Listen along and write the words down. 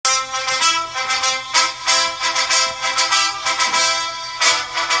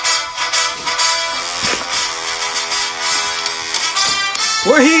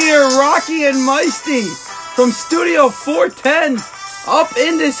We're here, Rocky and Meisty, from Studio 410, up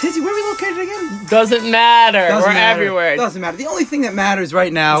in this hizzy. Where are we located again? Doesn't matter. We're everywhere. Doesn't matter. The only thing that matters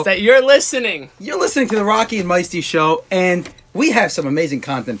right now is that you're listening. You're listening to the Rocky and Meisty Show, and we have some amazing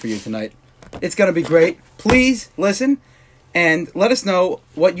content for you tonight. It's going to be great. Please listen and let us know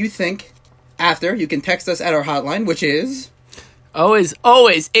what you think after. You can text us at our hotline, which is... Always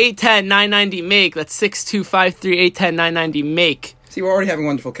 810-990-MAKE. That's 6253-810-990-MAKE. See, we're already having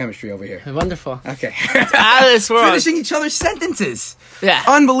wonderful chemistry over here. Wonderful. Okay. It's out of this world. Finishing each other's sentences. Yeah.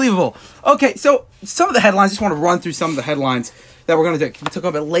 Unbelievable. Okay, so some of the headlines, I just want to run through some of the headlines that we're going to do. We talk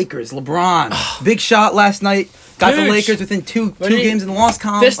about Lakers, LeBron. Big shot last night. Got Huge. the Lakers within two games in the loss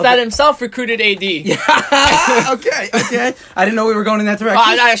column. That himself recruited AD. Yeah. okay. I didn't know we were going in that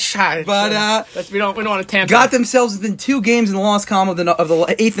direction. But we don't want to tamper. Got themselves within 2 games in the loss column of the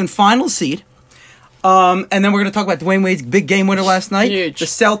 8th and final seed. And then we're going to talk about Dwayne Wade's big game winner last night. Huge. The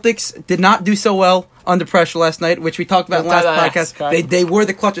Celtics did not do so well under pressure last night, which we talked about in the last podcast. They were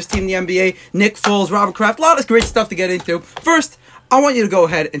the clutchest team in the NBA. Nick Foles, Robert Kraft, a lot of great stuff to get into. First, I want you to go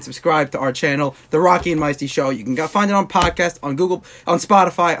ahead and subscribe to our channel, The Rocky and Meisty Show. You can find it on podcast, on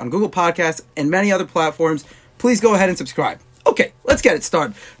Spotify, on Google Podcasts, and many other platforms. Please go ahead and subscribe. Okay, let's get it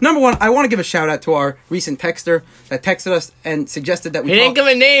started. Number one, I want to give a shout out to our recent texter that texted us and suggested that we He didn't give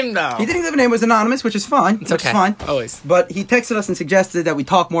a name, though. He didn't give a name. It was anonymous, which is fine. It's okay. Always. But he texted us and suggested that we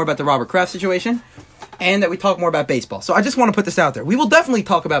talk more about the Robert Kraft situation and that we talk more about baseball. So I just want to put this out there. We will definitely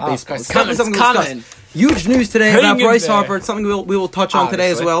talk about baseball. It's coming. Huge news today about Bryce Harper. It's something we will touch on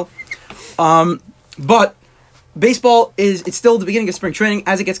today as well. But baseball it's still the beginning of spring training.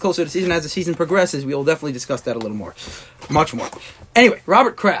 As it gets closer to the season, as the season progresses, we will definitely discuss that a little more, much more. Anyway,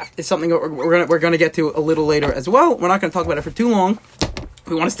 Robert Kraft is something we're going to get to a little later as well. We're not going to talk about it for too long.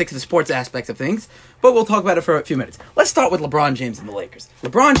 We want to stick to the sports aspects of things, but we'll talk about it for a few minutes. Let's start with LeBron James and the Lakers.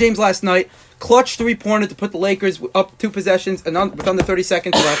 LeBron James last night clutch 3-pointer to put the Lakers up 2 possessions and with under 30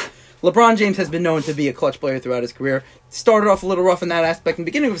 seconds left. LeBron James has been known to be a clutch player throughout his career. Started off a little rough in that aspect in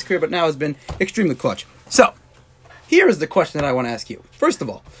the beginning of his career, but now has been extremely clutch. So, here is the question that I want to ask you. First of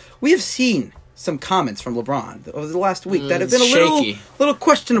all, we have seen some comments from LeBron over the last week that have been a little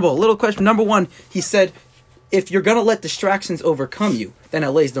questionable. Number one, he said, if you're going to let distractions overcome you, then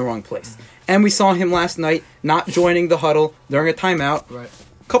LA's the wrong place. And we saw him last night not joining the huddle during a timeout. Right.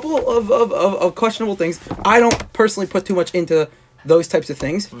 Couple of questionable things. I don't personally put too much into those types of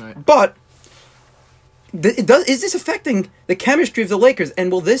things. Right. But is this affecting the chemistry of the Lakers?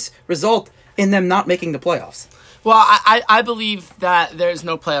 And will this result in them not making the playoffs? Well, I believe that there's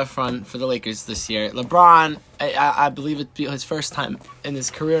no playoff run for the Lakers this year. LeBron, I believe it'd be his first time in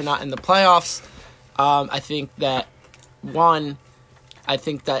his career not in the playoffs. I think that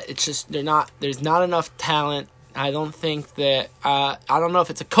it's just there's not enough talent. I don't think that I don't know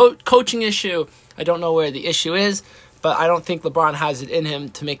if it's a coaching issue. I don't know where the issue is, but I don't think LeBron has it in him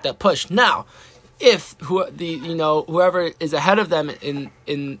to make that push. Now, if whoever is ahead of them in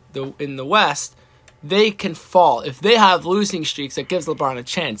the West, they can fall. If they have losing streaks, that gives LeBron a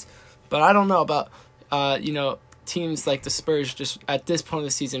chance. But I don't know about teams like the Spurs. Just at this point of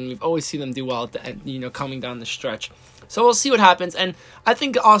the season, we've always seen them do well at the end, coming down the stretch. So we'll see what happens. And I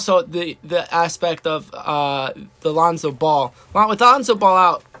think also the aspect of the Lonzo Ball. With Lonzo Ball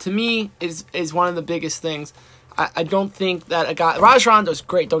out, to me, is one of the biggest things. I don't think that a guy... Rajon Rondo's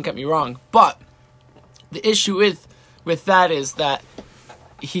great, don't get me wrong. But the issue with that is that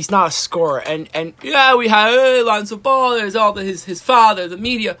he's not a scorer. And yeah, we have Lonzo Ball, there's all his father, the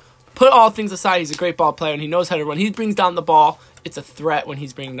media. Put all things aside, he's a great ball player and he knows how to run. He brings down the ball. It's a threat when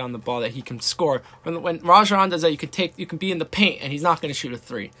he's bringing down the ball that he can score. When Rajon Rondo does that, you can be in the paint and he's not going to shoot a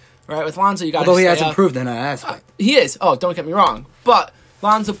 3. Right? With Lonzo, you got to Although he has improved in that aspect. He is. Oh, don't get me wrong. But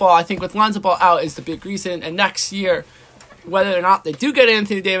Lonzo Ball, I think with Lonzo Ball out is the big reason. And next year, whether or not they do get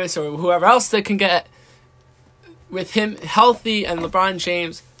Anthony Davis or whoever else they can get, with him healthy and LeBron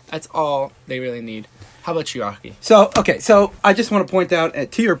James, that's all they really need. How about you, Rocky? So I just want to point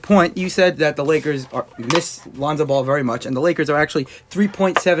out, to your point, you said that the Lakers miss Lonzo Ball very much, and the Lakers are actually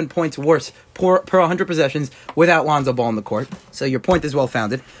 3.7 points worse per 100 possessions without Lonzo Ball on the court. So your point is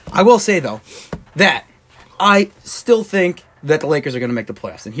well-founded. I will say, though, that I still think that the Lakers are going to make the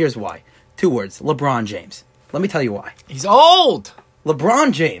playoffs, and here's why. 2 words, LeBron James. Let me tell you why. He's old!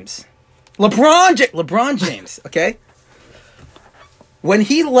 LeBron James, okay? When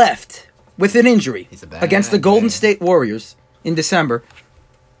he left with an injury against the Golden State Warriors in December,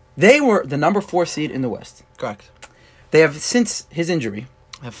 they were the number 4 seed in the West. Correct. They have, since his injury,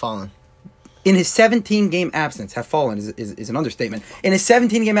 have fallen. In his 17-game absence, have fallen is an understatement. In his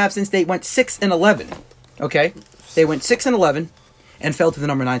 17-game absence, they went 6-11. Okay? They went 6-11. and fell to the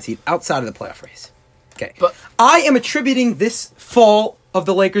number 9 seed outside of the playoff race. Okay. But I am attributing this fall of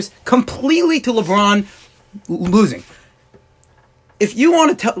the Lakers completely to LeBron losing. If you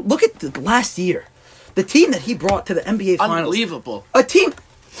want to look at the last year, the team that he brought to the NBA Finals. Unbelievable. A team,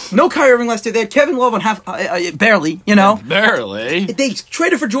 no Kyrie Irving last year. They had Kevin Love on half, barely, you know. Barely. They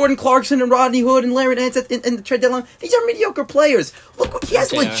traded for Jordan Clarkson and Rodney Hood and Larry Nance in the trade deadline. These are mediocre players. Look, he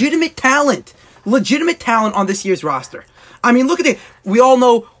has legitimate talent on this year's roster. I mean, look at it. We all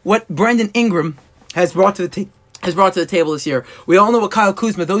know what Brandon Ingram has brought to the table this year. We all know what Kyle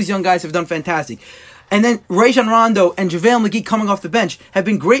Kuzma, those young guys have done fantastic. And then Rajon Rondo and JaVale McGee coming off the bench have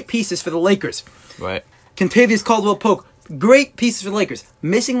been great pieces for the Lakers. Right. Contavious Caldwell-Pope, great pieces for the Lakers.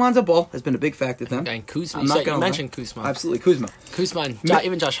 Missing Lonzo Ball has been a big factor to them. And Kuzma. You mentioned Kuzma. Absolutely, Kuzma. Kuzma and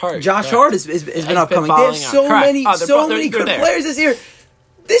even Josh Hart. Josh Hart has been upcoming. They have so many good players this year.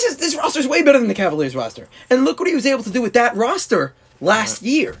 This roster is way better than the Cavaliers roster. And look what he was able to do with that roster last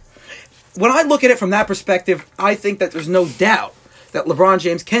year. When I look at it from that perspective, I think that there's no doubt that LeBron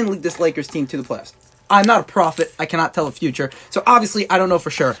James can lead this Lakers team to the playoffs. I'm not a prophet. I cannot tell the future. So obviously, I don't know for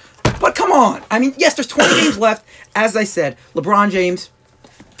sure. But come on. I mean, yes, there's 20 games left. As I said, LeBron James,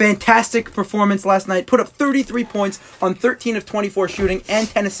 fantastic performance last night. Put up 33 points on 13 of 24 shooting and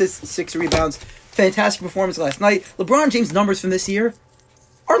 10 assists, 6 rebounds. Fantastic performance last night. LeBron James' numbers from this year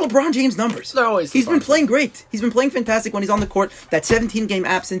are LeBron James numbers. They're always He's been playing great. He's been playing fantastic when he's on the court. That 17-game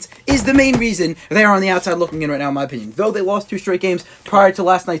absence is the main reason they are on the outside looking in right now, in my opinion. Though they lost 2 straight games prior to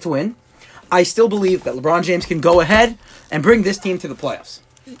last night's win, I still believe that LeBron James can go ahead and bring this team to the playoffs.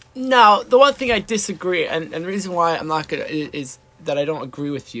 Now, the one thing I disagree, and the reason why I'm not gonna is that I don't agree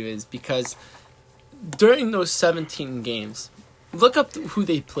with you is because during those 17 games, look up who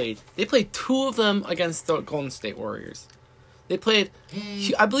they played. They played 2 of them against the Golden State Warriors. They played,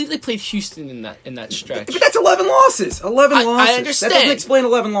 I believe they played Houston in that stretch. But that's 11 losses. 11 losses. I understand. That doesn't explain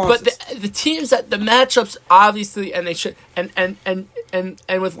 11 losses. But the teams that the matchups obviously, and they should, and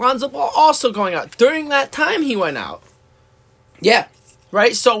with Lonzo Ball also going out during that time, he went out. Yeah.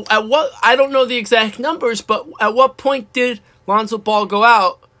 Right. So I don't know the exact numbers, but at what point did Lonzo Ball go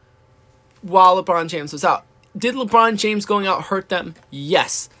out while LeBron James was out? Did LeBron James going out hurt them?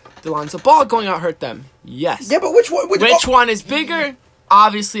 Yes. Did Lonzo Ball going out hurt them? Yes. Yeah, but which one? Which one is bigger?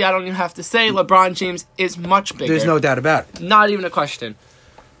 Obviously, I don't even have to say LeBron James is much bigger. There's no doubt about it. Not even a question.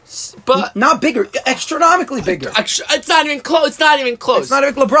 But not bigger, astronomically bigger. It's not even close. It's not even close. It's not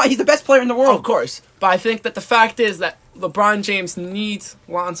even LeBron. He's the best player in the world. Of course. But I think that the fact is that LeBron James needs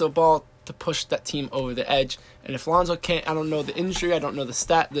Lonzo Ball to push that team over the edge. And if Lonzo can't, I don't know the injury, I don't know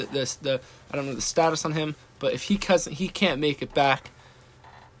the I don't know the status on him. But if he can't make it back,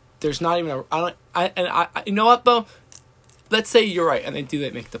 there's not even you know what though? Let's say you're right and they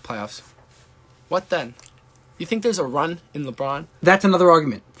make the playoffs. What then? You think there's a run in LeBron? That's another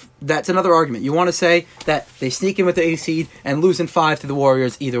argument. You want to say that they sneak in with the 8th seed and lose in 5 to the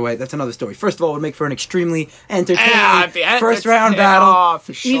Warriors either way. That's another story. First of all, it would make for an extremely entertaining first-round battle. Oh,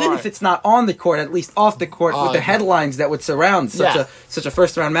 for sure. Even if it's not on the court, at least off the court, with the headlines that would surround such a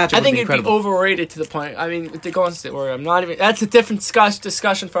first-round matchup. I think it'd be overrated to the point. I mean, with the Golden State Warriors, I'm not even. That's a different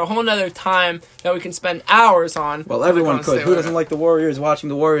discussion for a whole other time that we can spend hours on. Well, everyone could. Who doesn't like the Warriors? Watching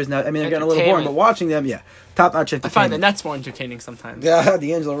the Warriors now, I mean, they're getting a little boring, but watching them, yeah. Top-notch entertainment. I find the Nets more entertaining sometimes. Yeah,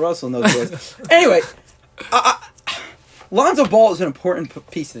 D'Angelo Russell knows this. Anyway, Lonzo Ball is an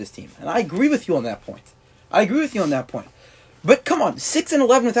important piece of this team, and I agree with you on that point. But come on,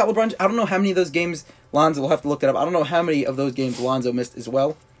 6-11 without LeBron. I don't know how many of those games Lonzo will have to look that up. I don't know how many of those games Lonzo missed as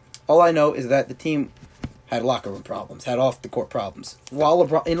well. All I know is that the team had locker room problems, had off-the-court problems, while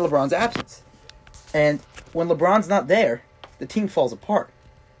in LeBron's absence. And when LeBron's not there, the team falls apart.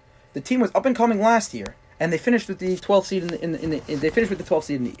 The team was up and coming last year, and they finished with the 12th seed they finished with the 12th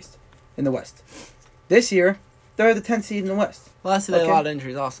seed in the East, in the West. This year, they're the 10th seed in the West. Last year they had a lot of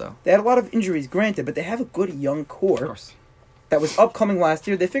injuries also. They had a lot of injuries, granted, but they have a good young core. Of course. That was upcoming last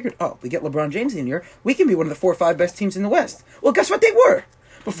year. They figured, we get LeBron James in here, we can be one of the 4 or 5 best teams in the West. Well, guess what they were?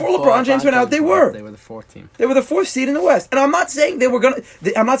 Before LeBron James went out, they were. They were the 4th team. They were the 4th seed in the West. And I'm not saying they were going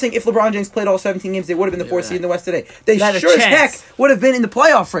to... I'm not saying if LeBron James played all 17 games, they would have been the 4th seed in the West today. They sure as heck would have been in the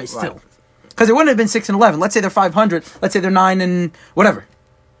playoff race still. Because it wouldn't have been 6-11. Let's say they're 500. Let's say they're 9 and whatever.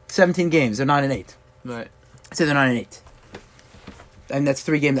 17 games. They're 9 and 8. Right. Let's say they're 9 and 8. And that's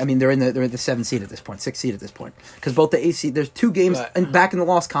 3 games. I mean, they're in the 7th seed at this point, 6th seed at this point. Because both the 8th seed, there's 2 games back in the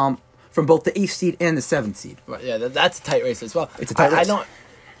loss column from both the 8th seed and the 7th seed. Right. Yeah, that's a tight race as well. It's a tight race.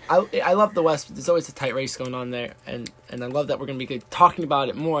 I love the West. But there's always a tight race going on there, and I love that we're going to be talking about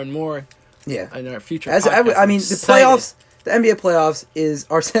it more and more. Yeah. In our future. I mean, the playoffs. The NBA playoffs is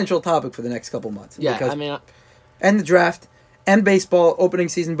our central topic for the next couple months. Yeah, I mean... And the draft. and baseball opening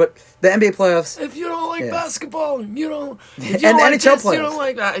season, but the NBA playoffs. If you don't like basketball, you don't. If you and don't like NHL this, playoffs. you don't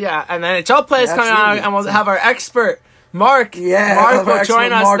like that. Yeah, and the NHL players coming out, and we'll have our expert Mark. Yeah, Mark will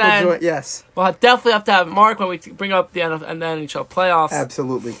join us then. Yes, we'll definitely have to have Mark when we bring up the NFL and the NHL playoffs.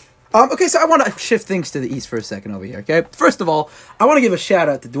 Absolutely. Okay, so I want to shift things to the East for a second over here. Okay, first of all, I want to give a shout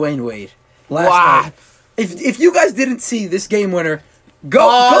out to Dwayne Wade last night. If you guys didn't see this game winner. Go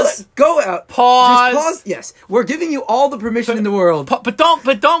out. Pause. Just pause. Yes, we're giving you all the permission in the world. But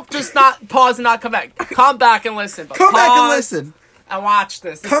don't just not pause and not come back. Come back and listen. Come back and listen. And watch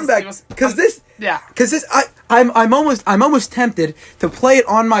this. Come back because this. Yeah. Because this, I'm almost tempted to play it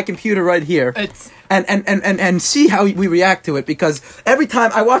on my computer right here. And see how we react to it, because every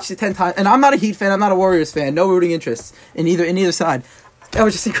time I watched it 10 times, and I'm not a Heat fan, I'm not a Warriors fan, no rooting interests in either side. That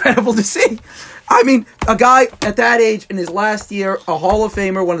was just incredible to see. I mean, a guy at that age in his last year, a Hall of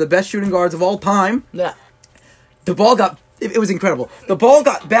Famer, one of the best shooting guards of all time. Yeah. The ball it was incredible. The ball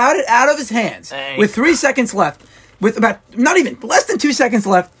got batted out of his hands with 3 seconds left, with about, not even, less than 2 seconds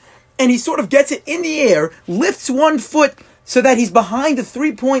left, and he sort of gets it in the air, lifts 1 foot so that he's behind the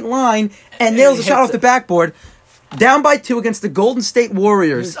 3-point line, and nails a shot off the backboard. Down by 2 against the Golden State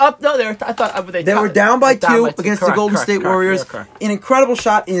Warriors. They were down by 2 against the Golden State Warriors. An incredible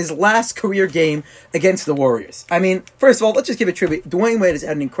shot in his last career game against the Warriors. I mean, first of all, let's just give a tribute. Dwayne Wade has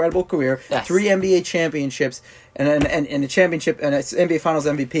had an incredible career. Yes. 3 NBA championships and a championship and an NBA Finals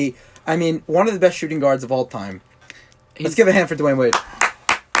MVP. I mean, one of the best shooting guards of all time. Let's give a hand for Dwayne Wade.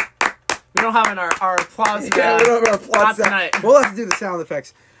 We don't have our applause. Yeah, we don't have our applause tonight. We'll have to do the sound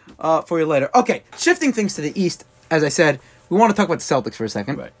effects for you later. Okay, shifting things to the East. As I said, we want to talk about the Celtics for a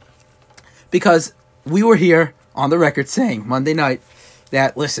second. Right. Because we were here on the record saying Monday night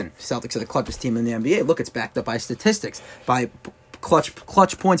that, listen, Celtics are the clutchest team in the NBA. Look, it's backed up by statistics, by clutch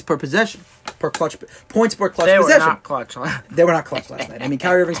points per possession, points per clutch possession. They were not clutch. They were not clutch last night. I mean,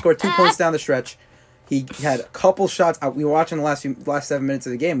 Kyrie Irving scored 2 points down the stretch. He had a couple shots. We were watching the last 7 minutes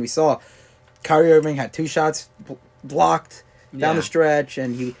of the game. We saw Kyrie Irving had 2 shots blocked down the stretch,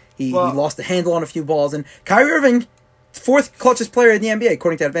 and he lost the handle on a few balls. And Kyrie Irving, 4th clutchest player in the NBA,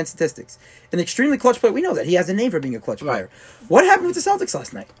 according to advanced statistics. An extremely clutch player. We know that. He has a name for being a clutch player. What happened with the Celtics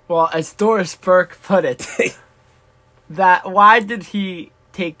last night? Well, as Doris Burke put it, why did he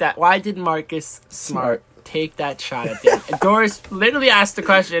take that? Why did Marcus Smart take that shot at the end? And Doris literally asked the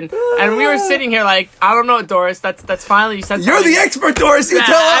question, and we were sitting here like, I don't know, Doris. That's finally you said. You're the expert, Doris. You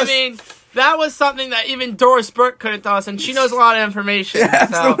tell us. I mean, that was something that even Doris Burke couldn't tell us, and she knows a lot of information. Yeah,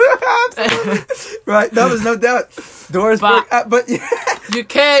 absolutely. Right, that was no doubt. Doris Burke, but you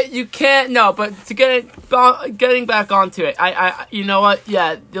can't. No, but to getting back onto it, I you know what?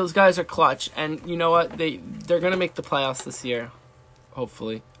 Yeah, those guys are clutch, and you know what? They're gonna make the playoffs this year,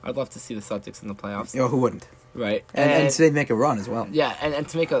 hopefully. I'd love to see the Celtics in the playoffs. Who wouldn't? Right, and to make a run as well. Yeah, and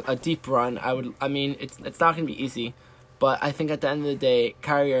to make a deep run, I mean, it's not gonna be easy. But I think at the end of the day,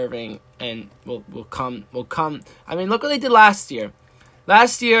 Kyrie Irving will come. I mean, look what they did last year.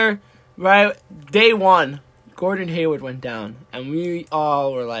 Last year, right, day 1, Gordon Hayward went down, and we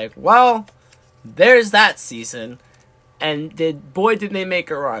all were like, "Well, there's that season." And did they make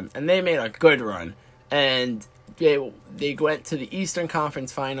a run? And they made a good run. And they went to the Eastern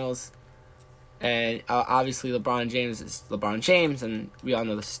Conference Finals. And obviously, LeBron James is LeBron James, and we all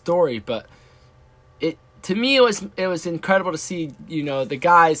know the story, but. To me, it was incredible to see, the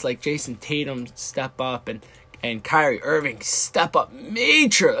guys like Jason Tatum step up and Kyrie Irving step up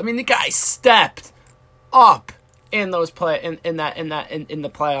major. I mean, the guy stepped up in those in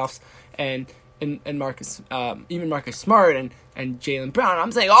the playoffs, and Marcus, even Marcus Smart and Jaylen Brown.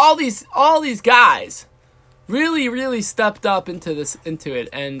 I'm saying all these guys really, really stepped up into it,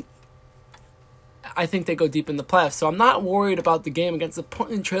 and I think they go deep in the playoffs. So I'm not worried about the game against the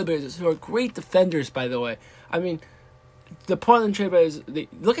Portland Trailblazers, who are great defenders, by the way. I mean, the Portland Trailblazers,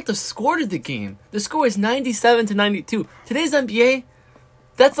 look at the score of the game. The score is 97-92. Today's NBA,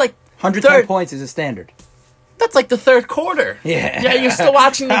 that's like 110 points is a standard. That's like the third quarter. Yeah, you're still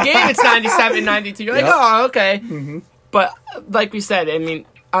watching the game. It's 97-92. You're like, oh, okay. Mm-hmm. But like we said, I mean,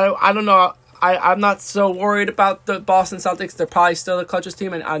 I don't know. I'm not so worried about the Boston Celtics. They're probably still the clutchest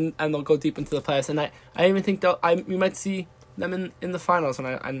team, and they'll go deep into the playoffs. And I even think we might see them in the finals. And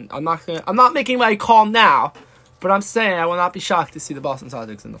I'm not making my call now, but I'm saying I will not be shocked to see the Boston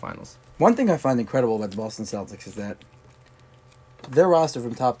Celtics in the finals. One thing I find incredible about the Boston Celtics is that their roster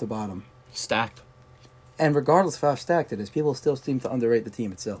from top to bottom stacked, and regardless of how stacked it is, people still seem to underrate the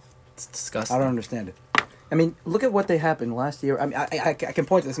team itself. It's disgusting. I don't understand it. I mean, look at what they happened last year. I mean, I can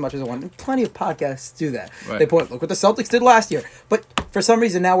point to this as much as I want. And plenty of podcasts do that. Right. They point, look what the Celtics did last year. But for some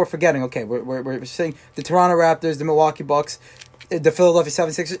reason now we're forgetting. Okay, we're saying the Toronto Raptors, the Milwaukee Bucks, the Philadelphia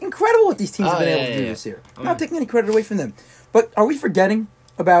 76ers. Incredible what these teams have been able to do this year. I'm not taking any credit away from them. But are we forgetting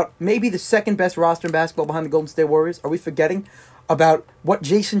about maybe the second best roster in basketball behind the Golden State Warriors? Are we forgetting about what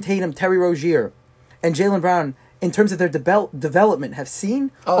Jason Tatum, Terry Rozier, and Jaylen Brown, in terms of their development, have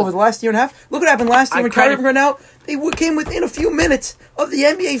seen over the last year and a half? Look what happened last year when Kyrie Irving went out. They came within a few minutes of the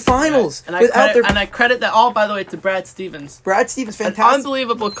NBA Finals. Right. And I credit that all, by the way, to Brad Stevens. Brad Stevens, fantastic. An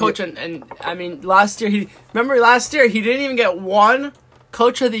unbelievable coach. Yeah. And I mean, last year, he didn't even get one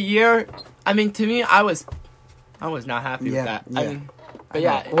Coach of the Year. I mean, to me, I was not happy with that. Yeah. I mean, but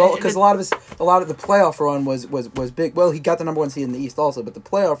yeah. Well, because a lot of the playoff run was big. Well, he got the number 1 seed in the East also, but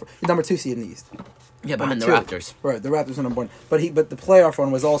the number 2 seed in the East. Yeah, behind the Raptors. Right, the Raptors were number 1. But the playoff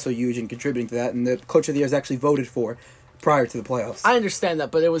run was also huge in contributing to that, and the Coach of the Year is actually voted for prior to the playoffs. I understand that,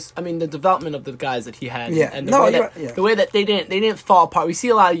 but it was, I mean, the development of the guys that he had, and the way that they didn't fall apart. We see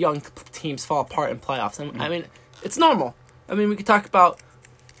a lot of young teams fall apart in playoffs, and I mean, it's normal. I mean, we could talk about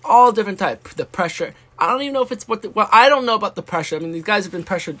all different types, the pressure. I don't even know if it's I don't know about the pressure. I mean, these guys have been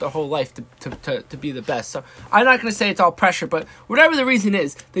pressured their whole life to be the best. So I'm not going to say it's all pressure, but whatever the reason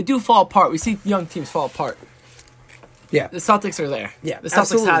is, they do fall apart. We see young teams fall apart. Yeah. The Celtics are there. Yeah, the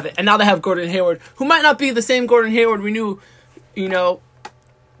Celtics have it. And now they have Gordon Hayward, who might not be the same Gordon Hayward we knew,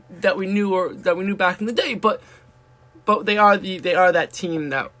 that we knew back in the day, but they are that team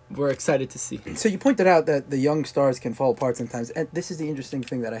that we're excited to see. So you pointed out that the young stars can fall apart sometimes, and this is the interesting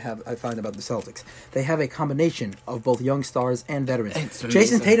thing that I find about the Celtics. They have a combination of both young stars and veterans.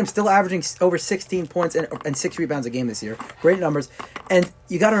 Jason Tatum still averaging over 16 points and 6 rebounds a game this year. Great numbers. And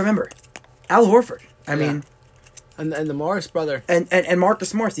you got to remember, Al Horford. I mean, and the Morris brother and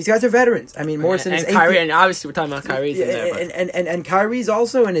Marcus Morris. These guys are veterans. I mean, Morris and Kyrie, and obviously we're talking about Kyrie. And Kyrie's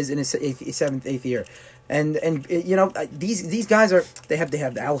also in his 8th year. And these guys are they have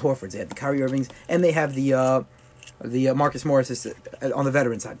the Al Horfords, they have the Kyrie Irvings, and they have the Marcus Morris on the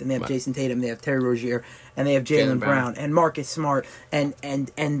veteran side. Then they have Jason Tatum, they have Terry Rozier, and they have Jaylen Brown and Marcus Smart and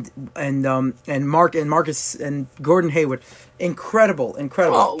Marcus and Gordon Hayward. Incredible.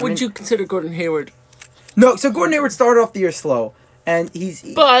 Well, would you consider Gordon Hayward? No, so Gordon Hayward started off the year slow. And he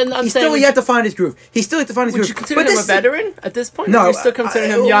had to find his groove. He still had to find his groove. Would you consider him a veteran at this point? No, or you still consider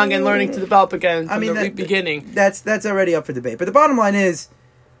him young and learning to develop again from the beginning. That's already up for debate. But the bottom line is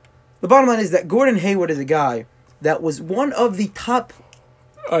that Gordon Hayward is a guy that was one of the top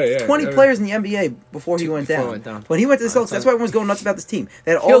 20 players in the NBA before he went down. When he went to the Celtics, that's why everyone's going nuts about this team.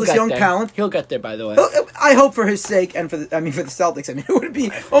 They had all this young talent. He'll get there, by the way. I hope for his sake and for the Celtics. I mean, it would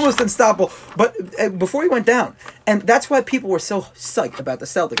be almost unstoppable. But before he went down, and that's why people were so psyched about the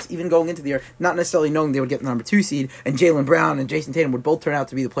Celtics, even going into the year, not necessarily knowing they would get the number 2 seed, and Jaylen Brown and Jason Tatum would both turn out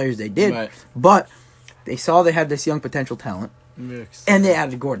to be the players they did. Right. But they saw they had this young potential talent, and they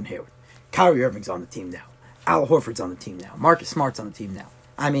added Gordon Hayward. Kyrie Irving's on the team now. Al Horford's on the team now. Marcus Smart's on the team now.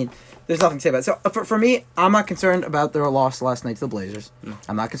 I mean, there's nothing to say about it. So, for me, I'm not concerned about their loss last night to the Blazers. No.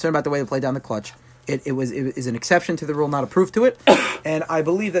 I'm not concerned about the way they played down the clutch. It is an exception to the rule, not a proof to it. And I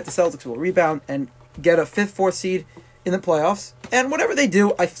believe that the Celtics will rebound and get a 5th, 4th seed in the playoffs. And whatever they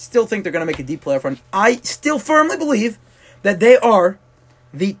do, I still think they're going to make a deep playoff run. I still firmly believe that they are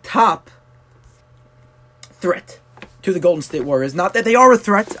the top threat to the Golden State Warriors. Not that they are a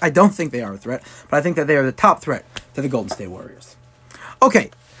threat. I don't think they are a threat. But I think that they are the top threat to the Golden State Warriors.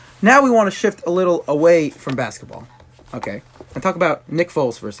 Okay, now we want to shift a little away from basketball, okay, and talk about Nick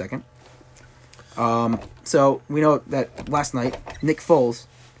Foles for a second. So we know that last night, Nick Foles,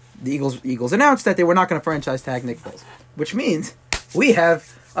 the Eagles announced that they were not going to franchise tag Nick Foles, which means we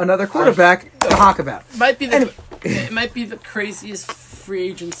have another quarterback to talk about. It might be the craziest free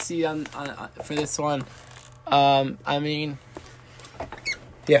agency on for this one. I mean,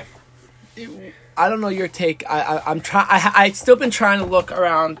 yeah. I don't know your take. I've still been trying to look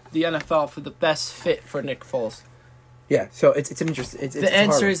around the NFL for the best fit for Nick Foles. Yeah, so it's an interesting. The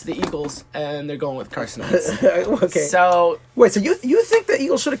answer is the Eagles, and they're going with Carson Wentz. Okay. So wait, so you think the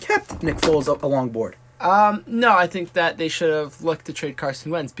Eagles should have kept Nick Foles along board? No, I think that they should have looked to trade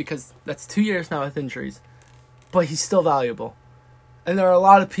Carson Wentz because that's 2 years now with injuries, but he's still valuable, and there are a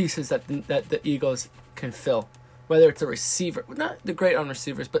lot of pieces that the Eagles can fill. Whether it's a receiver, not the great on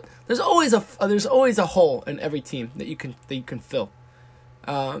receivers, but there's always a hole in every team that you can fill,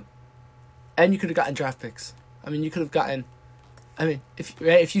 and you could have gotten draft picks. I mean, you could have gotten. I mean,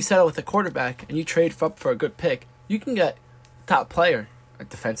 if you settle with a quarterback and you trade up for a good pick, you can get a top player, a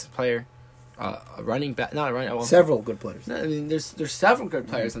defensive player, a running back, not a running. Well, several good players. I mean, there's several good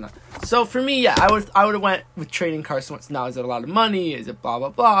players in that. So for me, yeah, I would have went with trading Carson Wentz. Now, is it a lot of money? Is it blah blah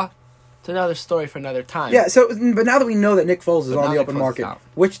blah? It's another story for another time. Yeah. So, but now that we know that Nick Foles is on the open market,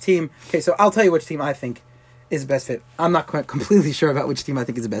 which team? Okay, so I'll tell you which team I think is the best fit. I'm not completely sure about which team I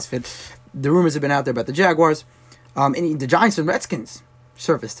think is the best fit. The rumors have been out there about the Jaguars, and the Giants and Redskins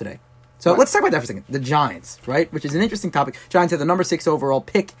surfaced today. So let's talk about that for a second. The Giants, right, which is an interesting topic. Giants had the number 6 overall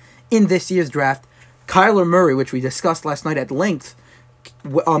pick in this year's draft. Kyler Murray, which we discussed last night at length,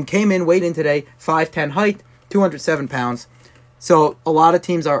 came in, weighed in today, 5'10" height, 207 pounds. So a lot of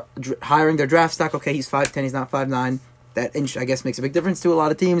teams are hiring their draft stock. Okay, he's 5'10", he's not 5'9". That inch, I guess, makes a big difference to a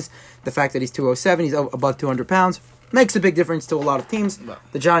lot of teams. The fact that he's 207, he's above 200 pounds, makes a big difference to a lot of teams.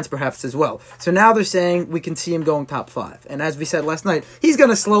 The Giants perhaps as well. So now they're saying we can see him going top 5. And as we said last night, he's going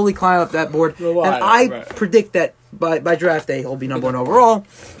to slowly climb up that board. And I predict that by draft day, he'll be number 1 overall.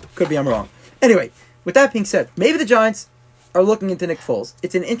 Could be I'm wrong. Anyway, with that being said, maybe the Giants are looking into Nick Foles.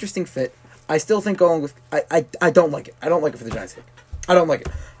 It's an interesting fit. I still think going with... I don't like it. I don't like it for the Giants' sake. I don't like it.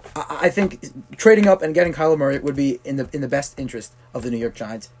 I think trading up and getting Kyler Murray would be in the best interest of the New York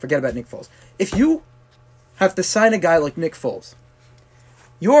Giants. Forget about Nick Foles. If you have to sign a guy like Nick Foles,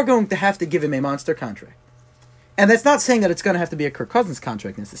 you're going to have to give him a monster contract. And that's not saying that it's going to have to be a Kirk Cousins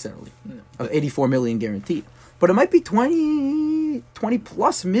contract necessarily, of $84 million guaranteed. But it might be 20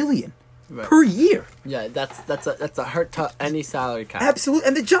 plus million per year. Yeah, that's a hurt to any salary cap. Absolutely.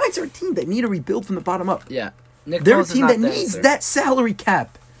 And the Giants are a team that need to rebuild from the bottom up. Yeah. They're a team that needs that salary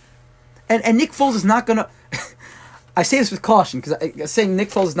cap. And Nick Foles is not going to... I say this with caution, because I'm saying Nick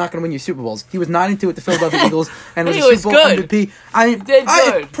Foles is not going to win you Super Bowls. He was 9-2 with the Philadelphia Eagles, and was a Super Bowl MVP. He did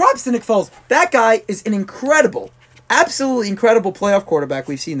good. Props to Nick Foles. That guy is an absolutely incredible playoff quarterback.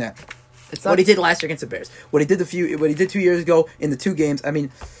 We've seen that. What he did last year against the Bears. What he did 2 years ago in the 2 games. I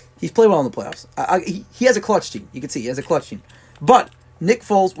mean, he's played well in the playoffs. He has a clutch team. You can see he has a clutch team. But Nick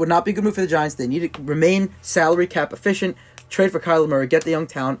Foles would not be a good move for the Giants. They need to remain salary cap efficient. Trade for Kyler Murray, get the young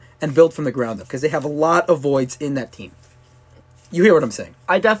talent, and build from the ground up, because they have a lot of voids in that team. You hear what I'm saying?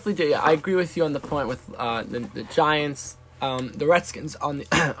 I definitely do. Yeah, I agree with you on the point with the Giants. The Redskins, on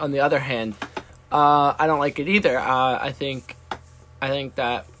the other hand, I don't like it either. I think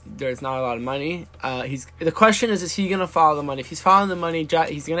that there's not a lot of money. The question is he going to follow the money? If he's following the money,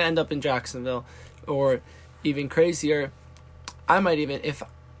 he's going to end up in Jacksonville, or even crazier. I might even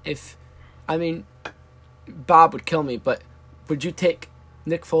I mean, Bob would kill me, but. Would you take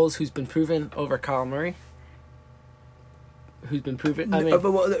Nick Foles, who's been proven, over Kyle Murray? Who's been proven? I mean,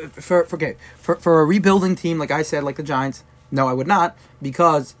 for a rebuilding team, like I said, like the Giants, no, I would not,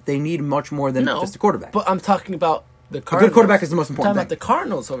 because they need much more than just a quarterback. But I'm talking about the Cardinals. A good quarterback is the most important thing. I'm talking about the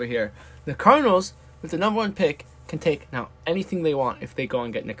Cardinals over here. The Cardinals, with the number 1 pick, can take now anything they want if they go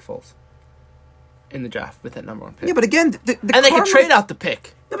and get Nick Foles in the draft with that number 1 pick. Yeah, but again, they can trade out the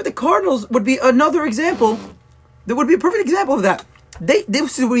pick. Yeah, but the Cardinals would be another example. That would be a perfect example of that.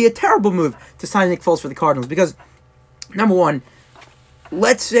 This would be a terrible move to sign Nick Foles for the Cardinals, because, number 1,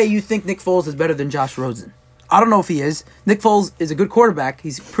 let's say you think Nick Foles is better than Josh Rosen. I don't know if he is. Nick Foles is a good quarterback.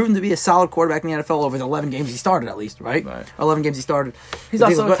 He's proven to be a solid quarterback in the NFL over the 11 games he started, at least, right? 11 games he started. He's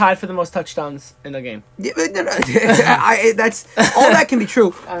also tied for the most touchdowns in a game. Yeah, that's all that can be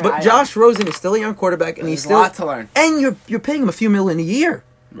true. But Josh Rosen is still a young quarterback, and he's still a lot to learn. And you're paying him a few million a year.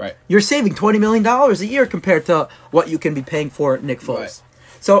 Right. You're saving $20 million a year compared to what you can be paying for Nick Foles. Right.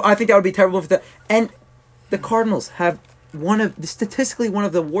 So I think that would be terrible for that. And the Cardinals have statistically one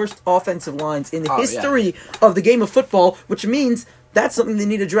of the worst offensive lines in the history of the game of football, which means that's something they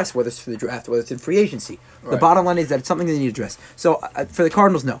need to address, whether it's for the draft, whether it's in free agency. Right. The bottom line is that it's something they need to address. So for the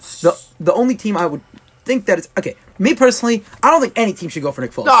Cardinals, no. The only team I would think that it's... Okay, me personally, I don't think any team should go for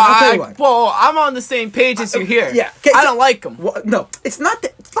Nick Foles. No, I'll tell you why. Well, I'm on the same page as you here. Yeah. I don't like him. Well, no, it's not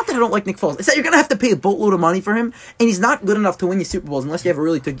that I don't like Nick Foles. It's that you're going to have to pay a boatload of money for him, and he's not good enough to win you Super Bowls unless you have a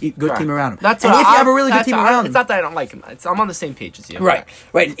really good team around him. That's and if you have a really good team around him... It's not that I don't like him. I'm on the same page as you. Right.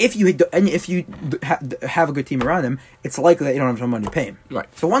 And if you have a good team around him, it's likely that you don't have enough money to pay him. Right.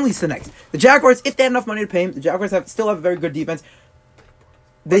 So one leads to the next. The Jaguars, if they have enough money to pay him, the Jaguars still have a very good defense.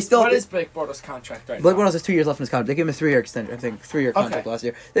 What is Blake Bortles' contract right now? Blake Bortles has 2 years left in his contract. They gave him a 3-year extension. I think 3-year contract last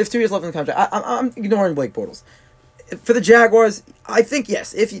year. They have 2 years left in the contract. I'm ignoring Blake Bortles. For the Jaguars, I think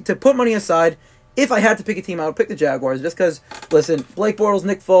yes. To put money aside, if I had to pick a team, I would pick the Jaguars. Just because, listen, Blake Bortles,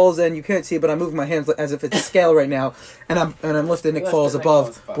 Nick Foles, and you can't see it, but I'm moving my hands as if it's a scale right now, and I'm lifting Nick Foles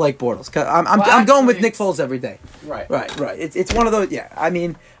above Blake Bortles. I'm going with Nick Foles every day. Right. It's one of those. Yeah, I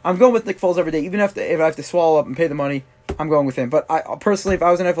mean, I'm going with Nick Foles every day, even if I have to swallow up and pay the money. I'm going with him. But I personally, if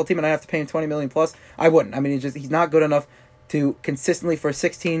I was an NFL team and I have to pay him $20 million plus, I wouldn't. I mean, he's not good enough to consistently, for a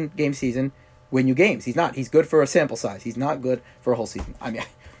 16-game season, win you games. He's not. He's good for a sample size. He's not good for a whole season. I mean,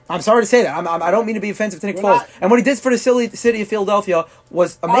 I'm sorry to say that. I don't mean to be offensive to Nick Foles. And what he did for the city of Philadelphia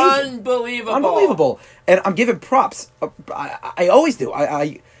was amazing. Unbelievable. And I'm giving props. I always do.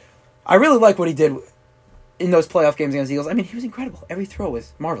 I really like what he did in those playoff games against the Eagles. I mean, he was incredible. Every throw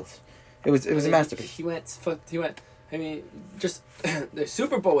was marvelous. It was a masterpiece. He went. I mean, just the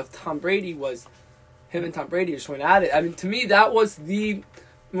Super Bowl with Tom Brady was him and Tom Brady just went at it. I mean, to me, that was the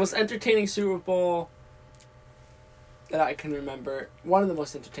most entertaining Super Bowl that I can remember. One of the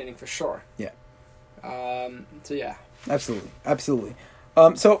most entertaining for sure. Yeah. So yeah. Absolutely.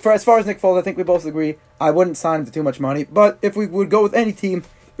 So for as far as Nick Foles, I think we both agree I wouldn't sign him to too much money. But if we would go with any team,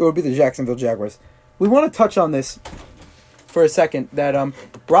 it would be the Jacksonville Jaguars. We want to touch on this for a second. That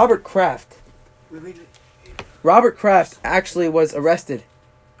Robert Kraft actually was arrested.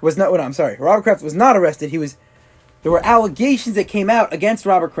 Robert Kraft was not arrested. There were allegations that came out against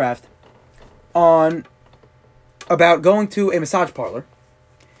Robert Kraft about going to a massage parlor,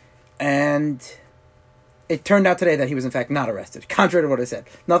 and it turned out today that he was in fact not arrested. Contrary to what I said,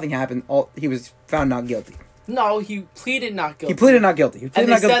 nothing happened. He was found not guilty. No, he pleaded not guilty. He pleaded not guilty. Said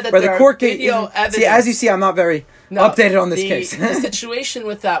that the court video evidence. See, as you see, I'm not very updated on this case. The situation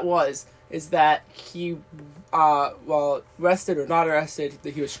with that is that he, arrested or not arrested,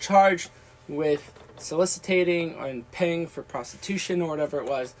 that he was charged with soliciting and paying for prostitution or whatever it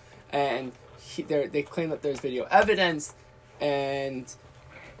was, and they claim that there's video evidence, and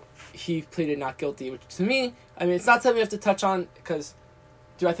he pleaded not guilty, which to me, I mean, it's not something we have to touch on, because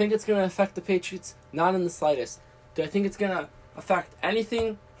do I think it's going to affect the Patriots? Not in the slightest. Do I think it's going to affect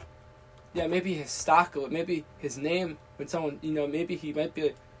anything? Yeah, maybe his stock, or maybe his name, when someone, maybe he might be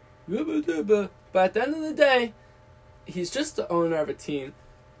like, but at the end of the day, he's just the owner of a team.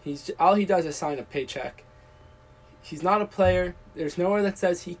 All he does is sign a paycheck. He's not a player. There's nowhere that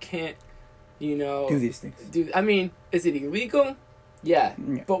says he can't, do these things. I mean, is it illegal? Yeah.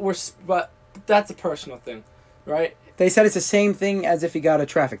 But that's a personal thing, right? They said it's the same thing as if he got a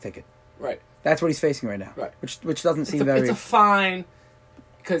traffic ticket. Right. That's what he's facing right now. Right. Which doesn't seem very. It's a fine,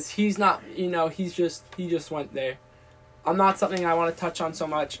 because he's not. He just went there. I'm not something I want to touch on so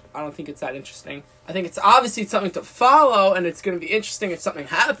much. I don't think it's that interesting. I think it's obviously something to follow, and it's going to be interesting if something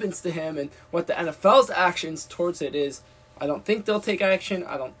happens to him and what the NFL's actions towards it is. I don't think they'll take action.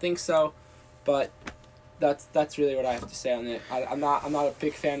 I don't think so, but that's really what I have to say on it. I'm not a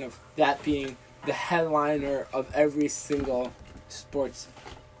big fan of that being the headliner of every single sports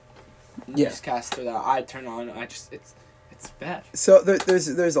newscaster that I turn on. It's bad. So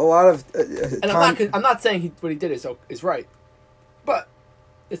there's a lot of and I'm not saying what he did is right, but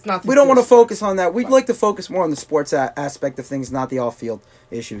it's not. We don't want to focus on that. We'd like to focus more on the sports aspect of things, not the off-field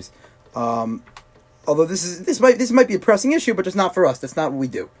issues. Although this might be a pressing issue, but just not for us. That's not what we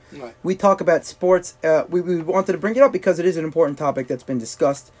do. Right. We talk about sports. We wanted to bring it up because it is an important topic that's been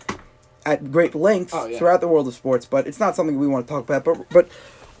discussed at great length throughout the world of sports. But it's not something we want to talk about. But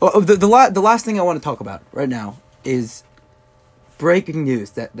the last thing I want to talk about right now is breaking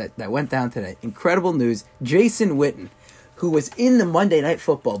news that went down today. Incredible news. Jason Witten, who was in the Monday Night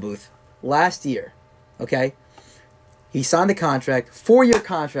Football booth last year, okay? He signed a contract, 4-year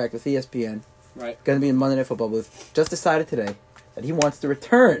contract with ESPN. Right. Going to be in Monday Night Football booth. Just decided today that he wants to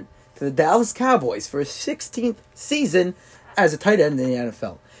return to the Dallas Cowboys for his 16th season as a tight end in the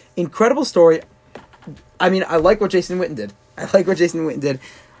NFL. Incredible story. I mean, I like what Jason Witten did.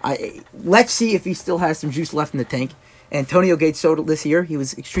 Let's see if he still has some juice left in the tank. Antonio Gates showed this year he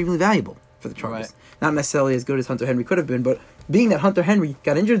was extremely valuable for the Chargers. Right. Not necessarily as good as Hunter Henry could have been, but being that Hunter Henry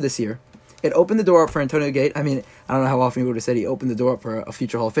got injured this year, it opened the door up for Antonio Gates. I mean, I don't know how often he would have said he opened the door up for a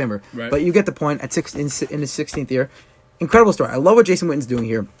future Hall of Famer. Right. But you get the point in his 16th year. Incredible story. I love what Jason Witten's doing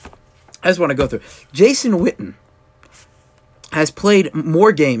here. I just want to go through. Jason Witten has played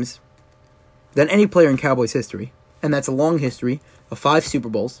more games than any player in Cowboys history, and that's a long history of 5 Super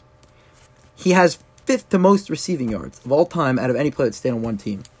Bowls. He has 5th to most receiving yards of all time out of any player that stayed on one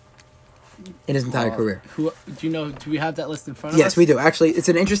team in his entire career. Do we have that list in front of us? Yes, we do. Actually, it's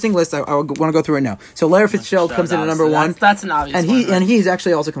an interesting list. I want to go through it now. So Larry Fitzgerald comes in at number 1. That's an obvious one. And he's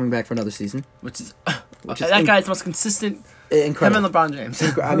actually also coming back for another season. Which is that guy's the most consistent. Incredible. Him and LeBron James.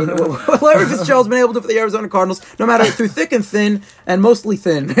 I mean, Larry Fitzgerald's been able to for the Arizona Cardinals, no matter through thick and thin, and mostly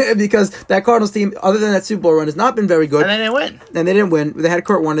thin, because that Cardinals team, other than that Super Bowl run, has not been very good. And they didn't win. They had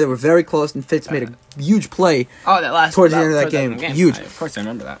Kurt Warner. They were very close, and Fitz made a huge play towards the end of that game. Huge. Of course, I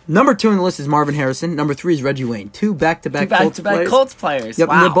remember that. Number 2 on the list is Marvin Harrison. Number 3 is Reggie Wayne. 2 back-to-back Colts players. Yep,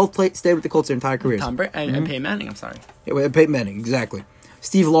 wow. and they both stayed with the Colts their entire careers. And Peyton Manning, I'm sorry. Yeah, Peyton Manning, exactly.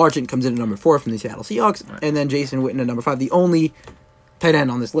 Steve Largent comes in at number 4 from the Seattle Seahawks, and then Jason Witten at number 5, the only tight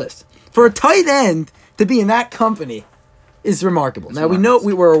end on this list. For a tight end to be in that company, is remarkable. Now,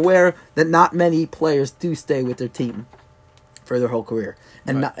 we were aware that not many players do stay with their team for their whole career.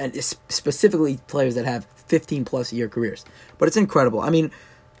 And, specifically players that have 15-plus year careers. But it's incredible. I mean,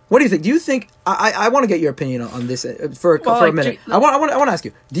 what do you think? Do you think... I want to get your opinion on this for a minute. I want to ask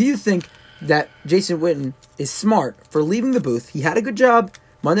you, do you think that Jason Witten is smart for leaving the booth? He had a good job,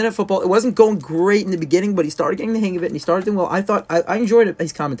 Monday Night Football. It wasn't going great in the beginning, but he started getting the hang of it, and he started doing well. I enjoyed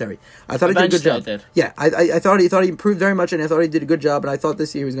his commentary. I thought he did a good job. Yeah, I thought he improved very much, and I thought he did a good job, and I thought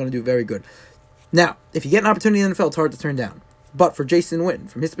this year he was going to do very good. Now, if you get an opportunity in the NFL, it's hard to turn down. But for Jason Witten,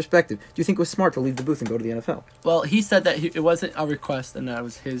 from his perspective, do you think it was smart to leave the booth and go to the NFL? Well, he said that it wasn't a request and that it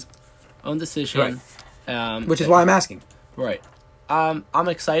was his own decision. Right. Which is why I'm asking. Right. I'm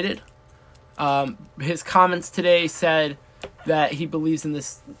excited. His comments today said that he believes in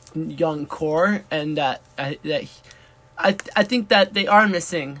this young core and that I think that they are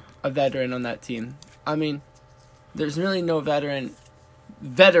missing a veteran on that team. I mean, there's really no veteran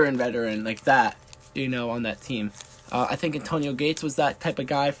like that, on that team. I think Antonio Gates was that type of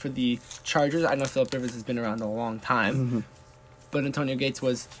guy for the Chargers. I know Phillip Rivers has been around a long time, but Antonio Gates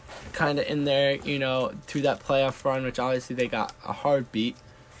was kind of in there, through that playoff run, which obviously they got a hard beat.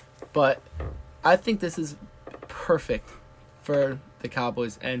 But I think this is perfect for the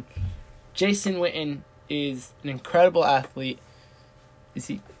Cowboys. And Jason Witten is an incredible athlete.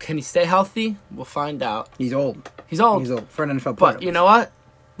 Can he stay healthy? We'll find out. He's old. He's old for an NFL player. But you know what?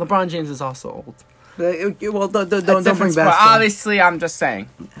 LeBron James is also old. Well, don't bring back. Obviously, I'm just saying.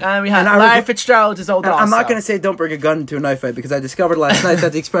 And we have Larry Fitzgerald is old. I'm not going to say don't bring a gun to a knife fight because I discovered last night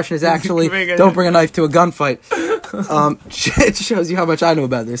that the expression is actually don't bring a knife to a gunfight. It shows you how much I know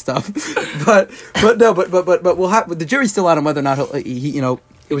about this stuff. But we'll have the jury's still out on whether or not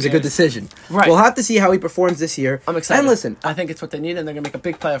it was a good decision. Right. We'll have to see how he performs this year. I'm excited. And listen, I think it's what they need, and they're going to make a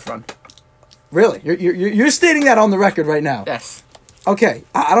big playoff run. Really, you're stating that on the record right now. Yes. Okay,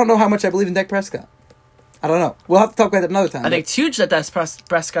 I don't know how much I believe in Dak Prescott. I don't know. We'll have to talk about that another time. I think it's huge that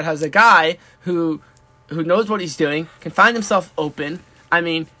Prescott has a guy who knows what he's doing, can find himself open. I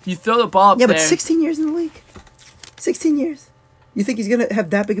mean, you throw the ball up there. Yeah, but 16 years in the league. 16 years. You think he's going to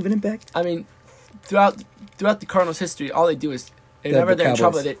have that big of an impact? I mean, throughout the Cardinals' history, all they do is, whenever they're in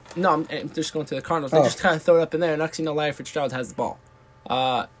trouble, I'm just going to the Cardinals. They just kind of throw it up in there, and next thing you know, Larry Fitzgerald has the ball.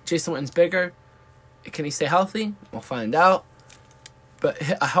 Jason Witten's bigger. Can he stay healthy? We'll find out. But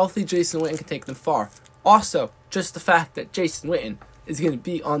a healthy Jason Witten can take them far. Also, just the fact that Jason Witten is going to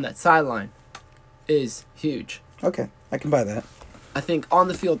be on that sideline is huge. Okay, I can buy that. I think on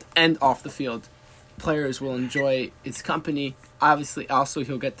the field and off the field, players will enjoy his company. Obviously, also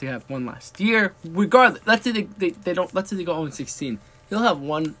he'll get to have one last year. Regardless, let's say they don't. Let's say they go 0-16. He'll have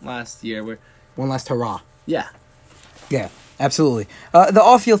one last year one last hurrah. Yeah. Yeah, absolutely. The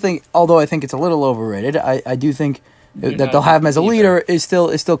off-field thing, although I think it's a little overrated, I do think that they'll have him as a leader is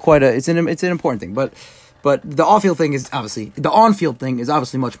still quite it's an important thing. But the on-field thing is obviously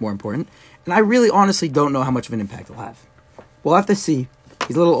much more important. And I really honestly don't know how much of an impact he'll have. We'll have to see.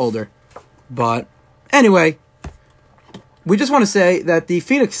 He's a little older. But anyway, we just want to say that the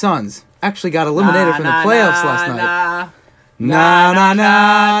Phoenix Suns actually got eliminated from the playoffs last night.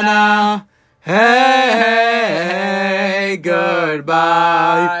 Na. Hey,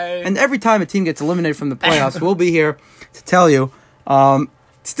 goodbye. And every time a team gets eliminated from the playoffs, we'll be here to tell you. We'll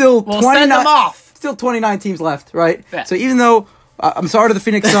send them off. Still 29 teams left, right? Yeah. So even though I'm sorry to the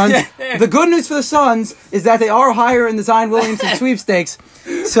Phoenix Suns, the good news for the Suns is that they are higher in the Zion Williamson sweepstakes.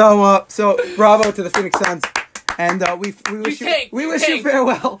 So bravo to the Phoenix Suns. And we wish you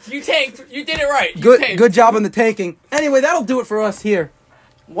farewell. You tanked. You did it right. Good job on the tanking. Anyway, that'll do it for us here.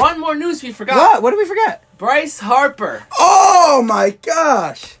 One more news we forgot. What did we forget? Bryce Harper. Oh my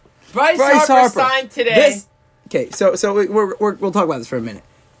gosh! Bryce Harper signed today. So we'll talk about this for a minute.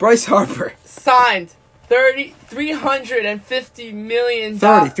 Bryce Harper signed $350 million.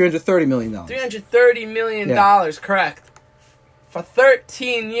 $330 million. $330 million, correct. For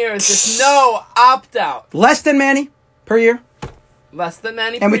 13 years, there's no opt-out. Less than Manny per year. Less than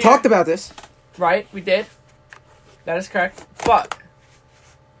Manny per year. And we talked about this. Right, we did. That is correct. But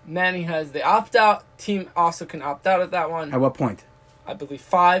Manny has the opt-out. Team also can opt out of that one. At what point? I believe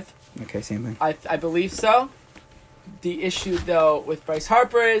 5. Okay, same thing. I believe so. The issue, though, with Bryce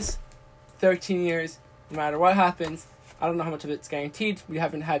Harper is 13 years, no matter what happens. I don't know how much of it's guaranteed.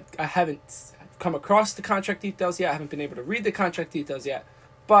 I haven't come across the contract details yet. I haven't been able to read the contract details yet.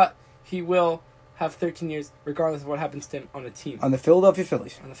 But he will have 13 years regardless of what happens to him on a team. On the Philadelphia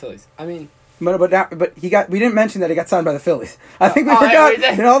Phillies. On the Phillies. I mean... But we didn't mention that he got signed by the Phillies. I think we forgot.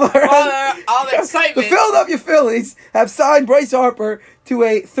 all the excitement. The Philadelphia Phillies have signed Bryce Harper to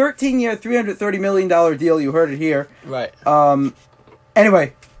a 13-year, $330 million deal. You heard it here. Right.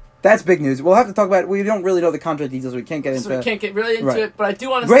 Anyway, that's big news. We'll have to talk about it. We don't really know the contract details. We can't get into So we can't get really into it, but I do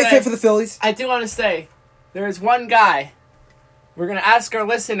want to Great fit for the Phillies. I do want to say, there is one guy. We're going to ask our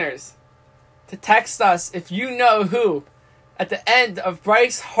listeners to text us if you know who, at the end of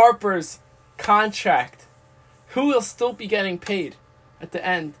Bryce Harper's contract, who will still be getting paid at the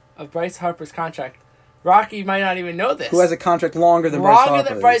end of Bryce Harper's contract. Rocky might not even know this. Who has a contract longer than Bryce Harper? Longer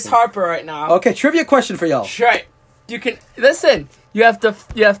than Bryce Harper right now. Okay, trivia question for y'all. Right. You can listen. You have to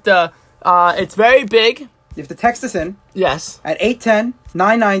it's very big. You have to text us in. Yes. At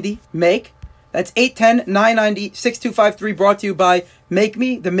 810-990-MAKE. That's 810-990-6253, brought to you by Make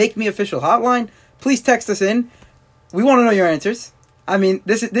Me, the Make Me official hotline. Please text us in. We want to know your answers. I mean,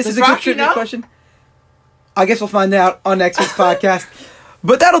 this is a good trivia question. I guess we'll find out on next week's podcast.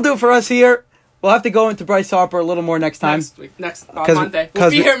 But that'll do it for us here. We'll have to go into Bryce Harper a little more next time. Monday.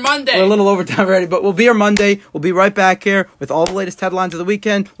 We'll be here Monday. We're a little overtime already, but we'll be here Monday. We'll be right back here with all the latest headlines of the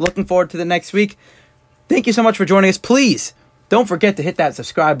weekend. Looking forward to the next week. Thank you so much for joining us. Please don't forget to hit that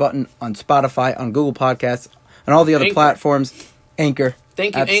subscribe button on Spotify, on Google Podcasts, and all the other platforms. Anchor.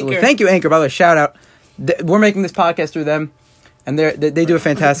 Thank you, Anchor. Thank you, Anchor. By the way, shout out. We're making this podcast through them, and they do a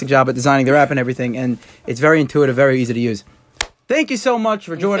fantastic job at designing their app and everything, and it's very intuitive, very easy to use. Thank you so much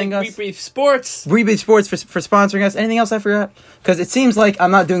for joining us. Rebrief Sports. Rebrief Sports for sponsoring us. Anything else I forgot? Because it seems like I'm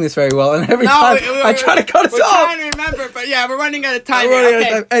not doing this very well, and every time I try to cut us off. We're trying to remember, but yeah, we're running out of time.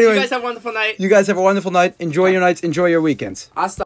 Okay. Anyway, you guys have a wonderful night. You guys have a wonderful night. Enjoy your nights. Enjoy your weekends. Hasta